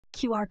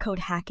QR code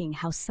hacking,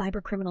 how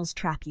cybercriminals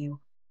trap you.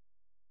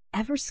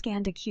 Ever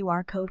scanned a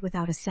QR code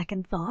without a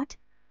second thought?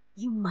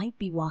 You might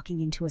be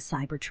walking into a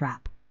cyber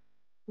trap.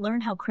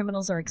 Learn how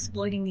criminals are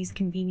exploiting these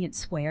convenient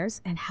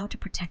squares and how to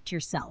protect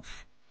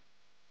yourself.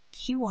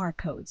 QR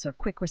codes, or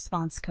quick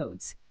response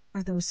codes,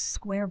 are those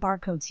square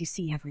barcodes you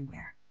see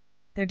everywhere.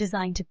 They're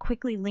designed to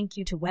quickly link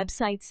you to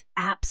websites,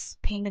 apps,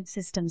 payment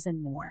systems,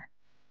 and more.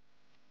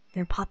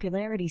 Their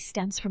popularity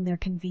stems from their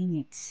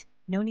convenience.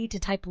 No need to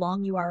type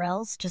long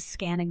URLs, just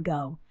scan and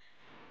go.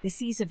 This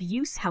ease of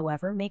use,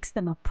 however, makes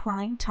them a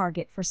prime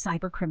target for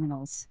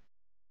cybercriminals.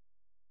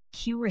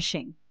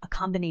 QRishing, a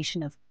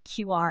combination of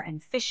QR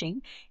and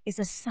phishing, is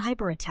a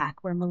cyber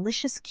attack where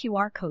malicious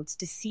QR codes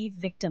deceive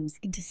victims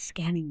into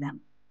scanning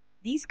them.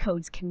 These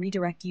codes can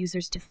redirect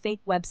users to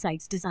fake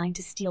websites designed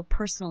to steal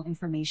personal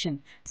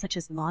information, such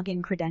as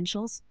login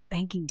credentials,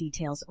 banking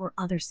details, or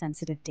other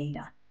sensitive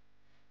data.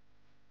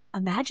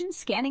 Imagine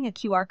scanning a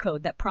QR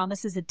code that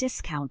promises a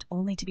discount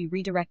only to be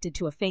redirected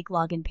to a fake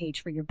login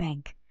page for your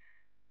bank.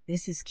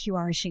 This is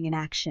QRishing in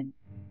action,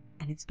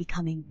 and it's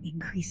becoming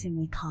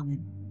increasingly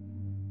common.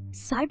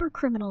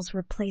 Cybercriminals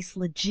replace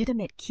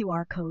legitimate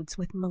QR codes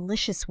with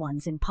malicious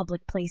ones in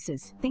public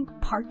places. Think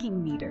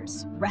parking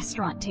meters,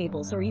 restaurant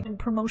tables, or even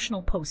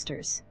promotional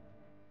posters.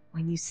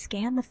 When you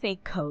scan the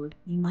fake code,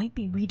 you might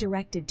be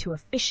redirected to a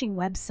phishing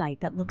website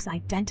that looks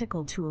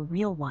identical to a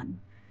real one.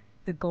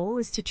 The goal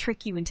is to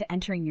trick you into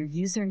entering your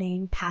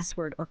username,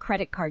 password, or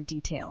credit card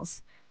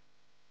details.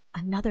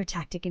 Another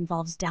tactic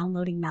involves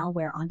downloading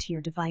malware onto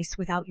your device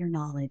without your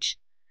knowledge.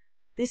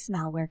 This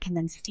malware can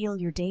then steal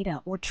your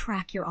data or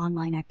track your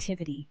online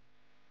activity.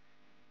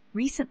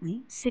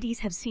 Recently, cities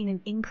have seen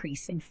an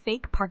increase in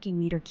fake parking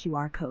meter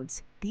QR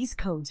codes. These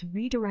codes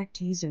redirect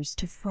users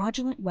to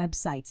fraudulent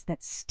websites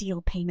that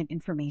steal payment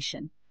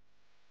information.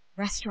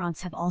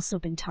 Restaurants have also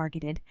been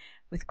targeted,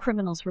 with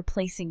criminals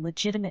replacing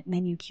legitimate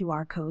menu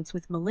QR codes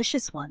with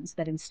malicious ones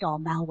that install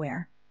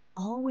malware.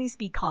 Always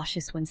be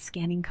cautious when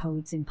scanning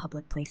codes in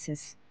public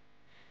places.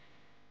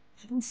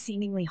 Even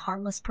seemingly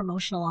harmless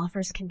promotional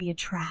offers can be a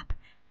trap.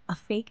 A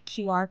fake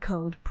QR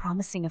code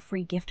promising a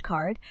free gift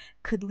card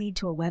could lead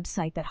to a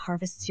website that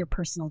harvests your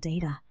personal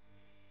data.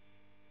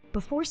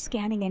 Before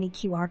scanning any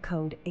QR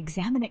code,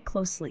 examine it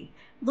closely.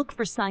 Look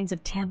for signs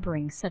of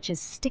tampering, such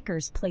as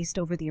stickers placed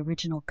over the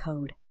original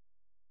code.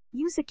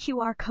 Use a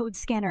QR code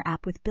scanner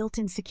app with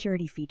built-in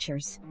security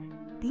features.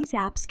 These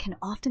apps can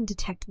often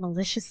detect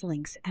malicious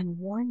links and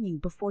warn you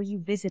before you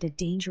visit a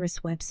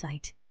dangerous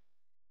website.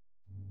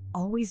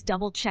 Always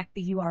double-check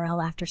the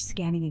URL after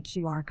scanning a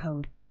QR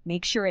code.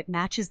 Make sure it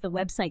matches the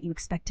website you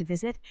expect to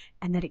visit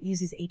and that it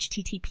uses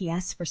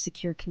HTTPS for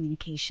secure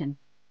communication.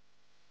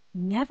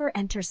 Never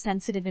enter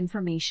sensitive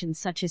information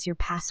such as your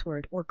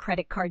password or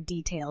credit card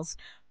details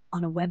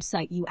on a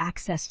website you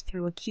accessed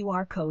through a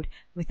QR code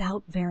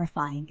without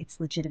verifying its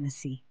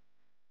legitimacy.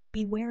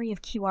 Be wary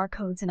of QR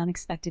codes in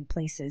unexpected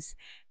places.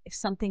 If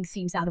something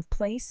seems out of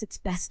place, it's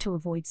best to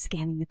avoid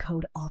scanning the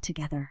code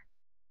altogether.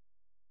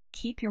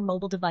 Keep your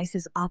mobile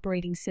device's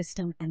operating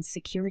system and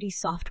security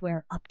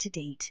software up to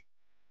date.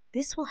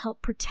 This will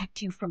help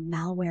protect you from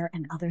malware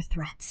and other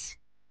threats.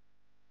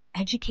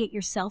 Educate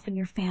yourself and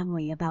your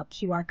family about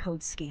QR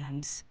code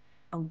scams.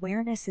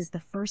 Awareness is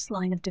the first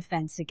line of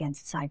defense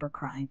against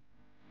cybercrime.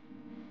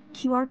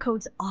 QR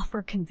codes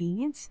offer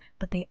convenience,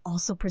 but they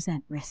also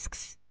present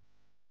risks.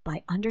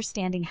 By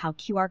understanding how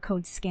QR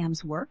code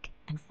scams work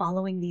and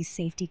following these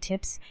safety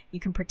tips,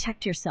 you can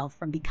protect yourself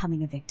from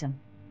becoming a victim.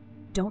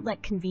 Don't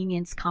let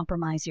convenience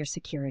compromise your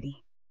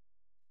security.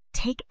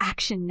 Take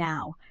action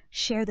now.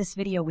 Share this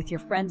video with your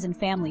friends and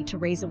family to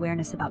raise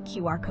awareness about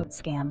QR code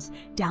scams.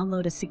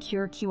 Download a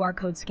secure QR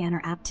code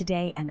scanner app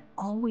today and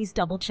always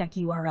double-check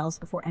URLs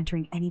before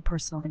entering any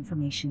personal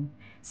information.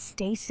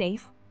 Stay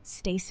safe,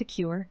 stay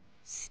secure,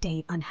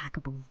 stay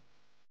unhackable.